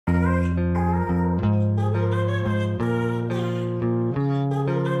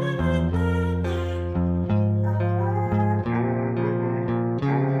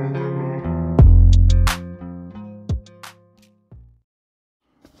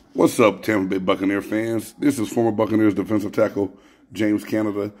What's up, Tampa Bay Buccaneer fans? This is former Buccaneers defensive tackle James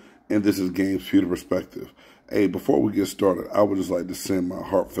Canada, and this is Game's Pewter Perspective. Hey, before we get started, I would just like to send my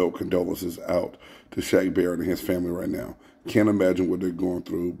heartfelt condolences out to Shaq Barrett and his family right now. Can't imagine what they're going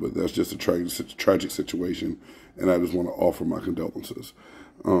through, but that's just a tragic situation, and I just want to offer my condolences.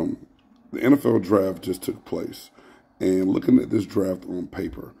 The NFL draft just took place, and looking at this draft on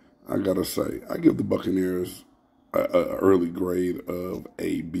paper, I gotta say, I give the Buccaneers an early grade of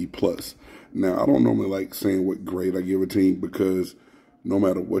a B plus. Now, I don't normally like saying what grade I give a team because no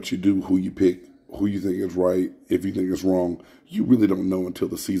matter what you do, who you pick, who you think is right, if you think it's wrong, you really don't know until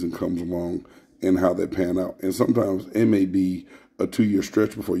the season comes along and how they pan out. And sometimes it may be a 2-year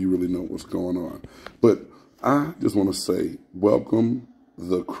stretch before you really know what's going on. But I just want to say, welcome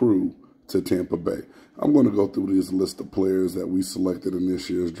the crew to Tampa Bay. I'm going to go through this list of players that we selected in this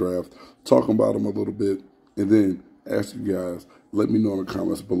year's draft, talk about them a little bit, and then ask you guys, let me know in the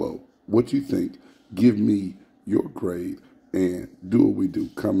comments below what you think. Give me your grade and do what we do.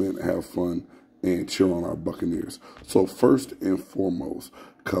 Comment, have fun, and cheer on our Buccaneers. So first and foremost,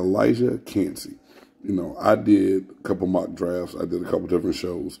 K.O.A.T. You know, I did a couple mock drafts. I did a couple different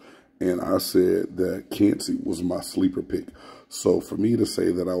shows, and I said that K.O.A.T. was my sleeper pick. So for me to say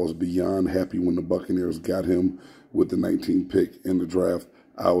that I was beyond happy when the Buccaneers got him with the 19th pick in the draft,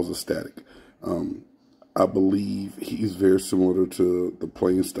 I was ecstatic. I believe he's very similar to the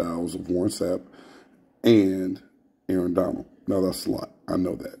playing styles of Warren Sapp and Aaron Donald. Now, that's a lot. I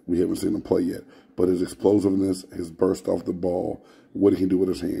know that. We haven't seen him play yet. But his explosiveness, his burst off the ball, what he can do with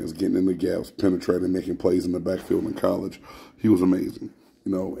his hands, getting in the gaps, penetrating, making plays in the backfield in college, he was amazing.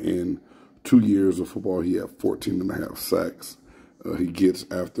 You know, in 2 years of football, he had 14.5 sacks. He gets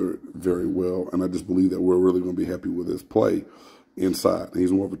after it very well. And I just believe that we're really going to be happy with his play inside.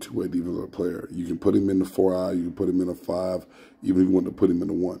 He's more of a two-way defensive player. You can put him in the 4-eye, you can put him in a 5, even if you want to put him in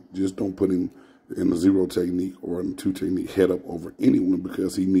a 1. Just don't put him in the 0 technique or in the 2 technique head up over anyone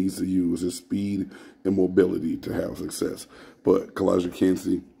because he needs to use his speed and mobility to have success. But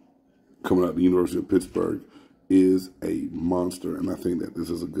K.O.A.T. coming out of the University of Pittsburgh is a monster, and I think that this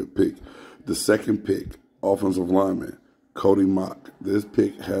is a good pick. The second pick, offensive lineman, Cody Mock. This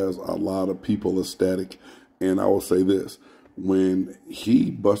pick has a lot of people ecstatic, and I will say this. When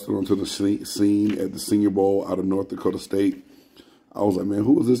he busted onto the scene at the Senior Bowl out of North Dakota State, I was like, man,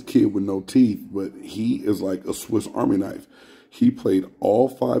 who is this kid with no teeth? But he is like a Swiss Army knife. He played all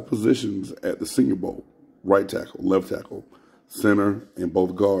 5 positions at the Senior Bowl: right tackle, left tackle, center, and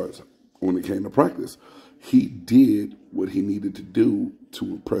both guards. When it came to practice, he did what he needed to do to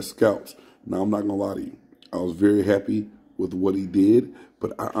impress scouts. Now, I'm not going to lie to you. I was very happy with what he did,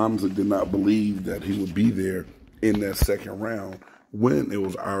 but I honestly did not believe that he would be there in that second round when it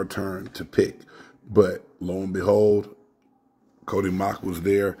was our turn to pick. But lo and behold, Cody Mock was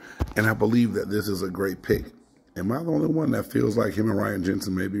there, and I believe that this is a great pick. Am I the only one that feels like him and Ryan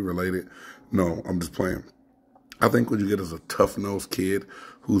Jensen may be related? No, I'm just playing. I think what you get is a tough-nosed kid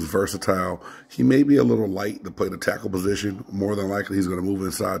who's versatile. He may be a little light to play the tackle position. More than likely, he's going to move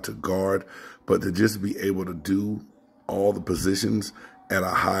inside to guard. But to just be able to do all the positions at a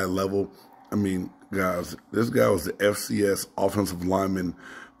high level, I mean, guys, this guy was the FCS Offensive Lineman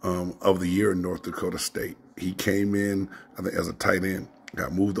of the Year in North Dakota State. He came in, I think, as a tight end,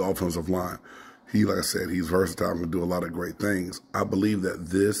 got moved to offensive line. He, like I said, he's versatile and can do a lot of great things. I believe that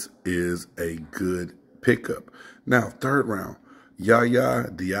this is a good pickup. Now, third round, Yaya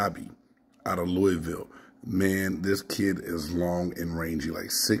Diaby out of Louisville. Man, this kid is long and rangy, like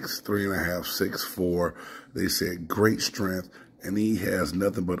 6'3.5", 6'4". They said great strength, and he has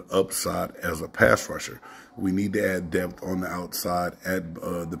nothing but upside as a pass rusher. We need to add depth on the outside at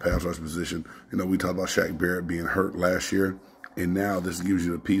the pass rush position. You know, we talked about Shaq Barrett being hurt last year, and now this gives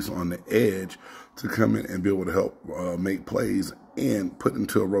you the piece on the edge to come in and be able to help make plays and put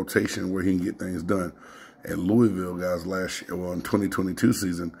into a rotation where he can get things done. At Louisville, guys, last year, well, in 2022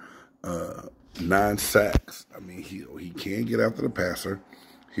 season, 9 sacks. I mean, he can get after the passer.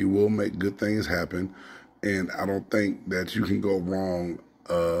 He will make good things happen. And I don't think that you can go wrong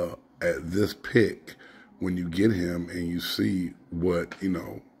at this pick when you get him and you see what, you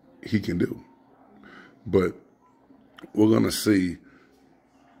know, he can do. But we're going to see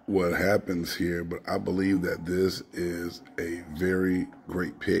what happens here. But I believe that this is a very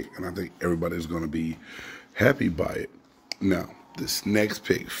great pick, and I think everybody's going to be happy by it. Now, this next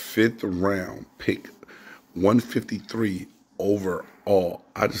pick, 5th round, pick 153 overall.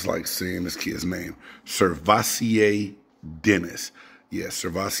 I just like saying this kid's name, Servassier Dennis. Yes,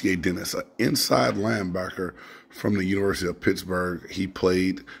 Servassier Dennis, an inside linebacker from the University of Pittsburgh. He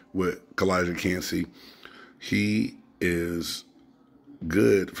played with K.O.A.T. He is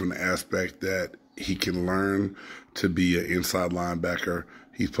good from the aspect that he can learn to be an inside linebacker.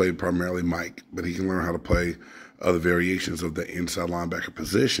 He's played primarily Mike, but he can learn how to play other variations of the inside linebacker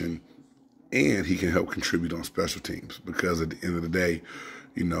position, and he can help contribute on special teams because at the end of the day,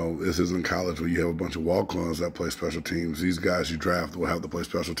 you know, this isn't college where you have a bunch of walk-ons that play special teams. These guys you draft will have to play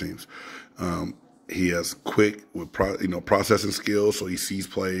special teams. He has quick with processing skills, so he sees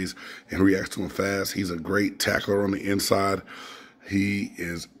plays and reacts to them fast. He's a great tackler on the inside. He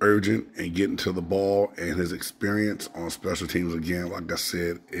is urgent and getting to the ball, and his experience on special teams, again, like I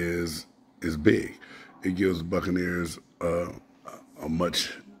said, is big. It gives the Buccaneers a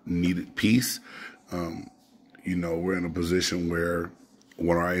much needed piece. You know, we're in a position where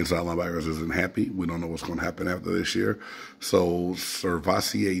one of our inside linebackers isn't happy. We don't know what's going to happen after this year. So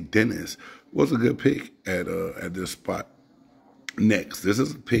Servassier Dennis was a good pick at this spot. Next, this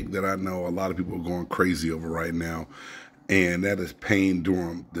is a pick that I know a lot of people are going crazy over right now, and that is Payne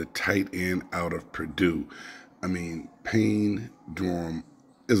Durham, the tight end out of Purdue. I mean, Payne Durham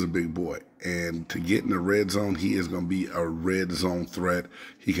is a big boy, and to get in the red zone, he is going to be a red zone threat.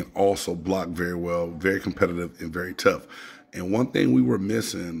 He can also block very well, very competitive, and very tough. And one thing we were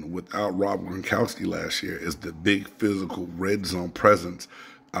missing without Rob Gronkowski last year is the big physical red zone presence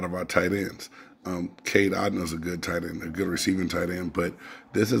out of our tight ends. Cade Otton is a good tight end, a good receiving tight end, but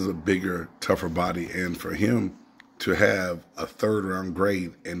this is a bigger, tougher body. And for him to have a third-round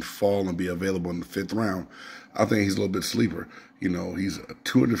grade and fall and be available in the fifth round, I think he's a little bit sleeper. You know, he's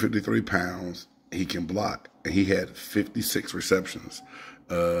 253 pounds. He can block, and he had 56 receptions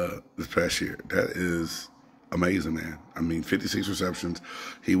this past year. That is amazing, man. I mean, 56 receptions.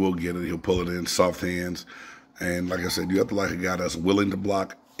 He will get it. He'll pull it in, soft hands. And like I said, you have to like a guy that's willing to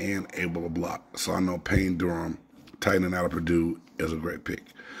block and able to block. So I know Payne Durham, tight end out of Purdue, is a great pick.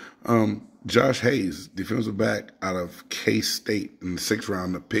 Josh Hayes, defensive back out of K-State in the 6th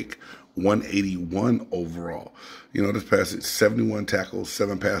round, to pick 181 overall. You know, this past it, 71 tackles,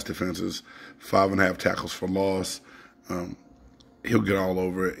 7 pass defenses, 5.5 tackles for loss. He'll get all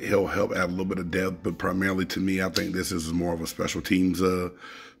over it. He'll help add a little bit of depth, but primarily to me, I think this is more of a special teams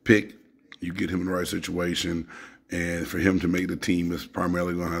pick. You get him in the right situation, and for him to make the team, it's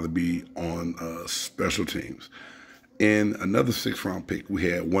primarily going to have to be on special teams. In another 6th round pick, we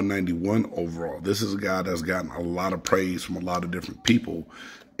had 191 overall. This is a guy that's gotten a lot of praise from a lot of different people,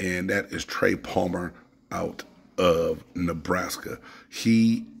 and that is Trey Palmer out of Nebraska.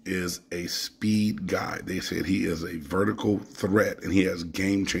 He is a speed guy. They said he is a vertical threat, and he has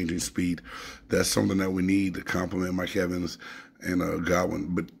game-changing speed. That's something that we need to complement Mike Evans and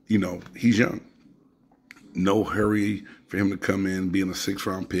Godwin. But, you know, he's young. No hurry for him to come in, being a 6th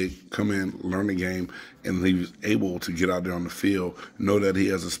round pick, come in, learn the game, and he was able to get out there on the field, know that he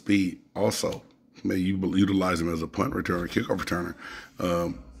has a speed. Also, maybe you utilize him as a punt returner, kickoff returner.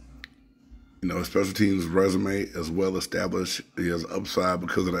 You know, his special teams resume is well established. He has upside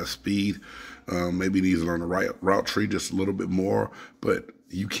because of that speed. Maybe he needs to learn the right route tree just a little bit more, but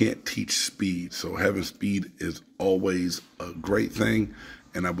you can't teach speed. So having speed is always a great thing,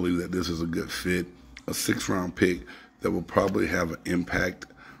 and I believe that this is a good fit. A 6th round pick that will probably have an impact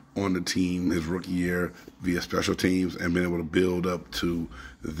on the team his rookie year via special teams and being able to build up to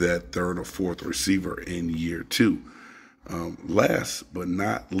that 3rd or 4th receiver in year 2. Last but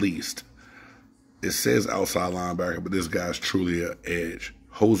not least, it says outside linebacker, but this guy's truly an edge.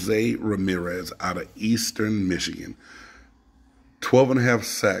 Jose Ramirez out of Eastern Michigan. 12.5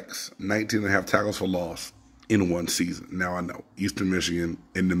 sacks, 19.5 tackles for loss in one season. Now I know, Eastern Michigan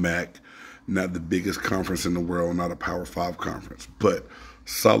in the MAC, not the biggest conference in the world, not a Power 5 conference, but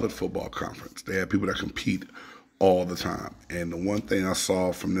solid football conference. They have people that compete all the time. And the one thing I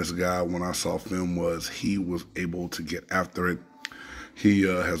saw from this guy when I saw film was he was able to get after it. He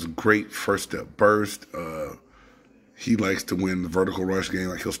has a great first step burst. He likes to win the vertical rush game.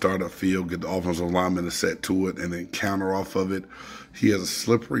 Like, he'll start upfield, get the offensive lineman to set to it, and then counter off of it. He has a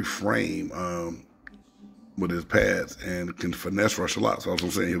slippery frame with his pads and can finesse rush a lot. So that's what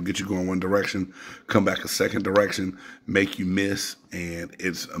I'm saying. He'll get you going one direction, come back a second direction, make you miss, and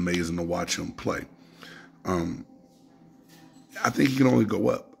it's amazing to watch him play. I think he can only go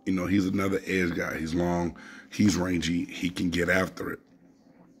up. You know, he's another edge guy. He's long, he's rangy, he can get after it.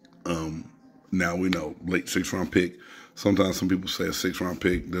 Now we know, late 6th round pick. Sometimes some people say a 6th round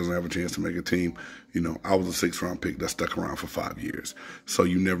pick doesn't have a chance to make a team. You know, I was a 6th round pick that stuck around for 5 years. So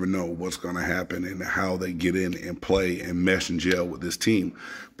you never know what's going to happen and how they get in and play and mesh and gel with this team.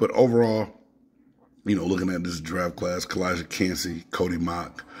 But overall, you know, looking at this draft class, Kalijah Kancey, Cody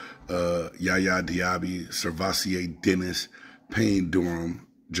Mock, Yaya Diaby, Servassier Dennis, Payne Durham,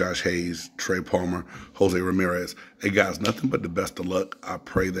 Josh Hayes, Trey Palmer, Jose Ramirez. Hey, guys, nothing but the best of luck. I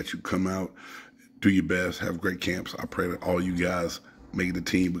pray that you come out, do your best, have great camps. I pray that all you guys make the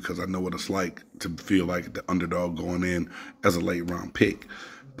team, because I know what it's like to feel like the underdog going in as a late-round pick.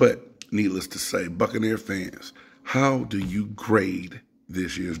 But needless to say, Buccaneer fans, how do you grade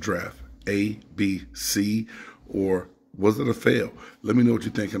this year's draft? A, B, C, or was it a fail? Let me know what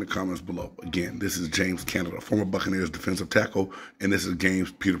you think in the comments below. Again, this is James Canada, former Buccaneers defensive tackle, and this is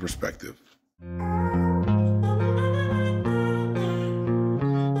Game's Pewter Perspective.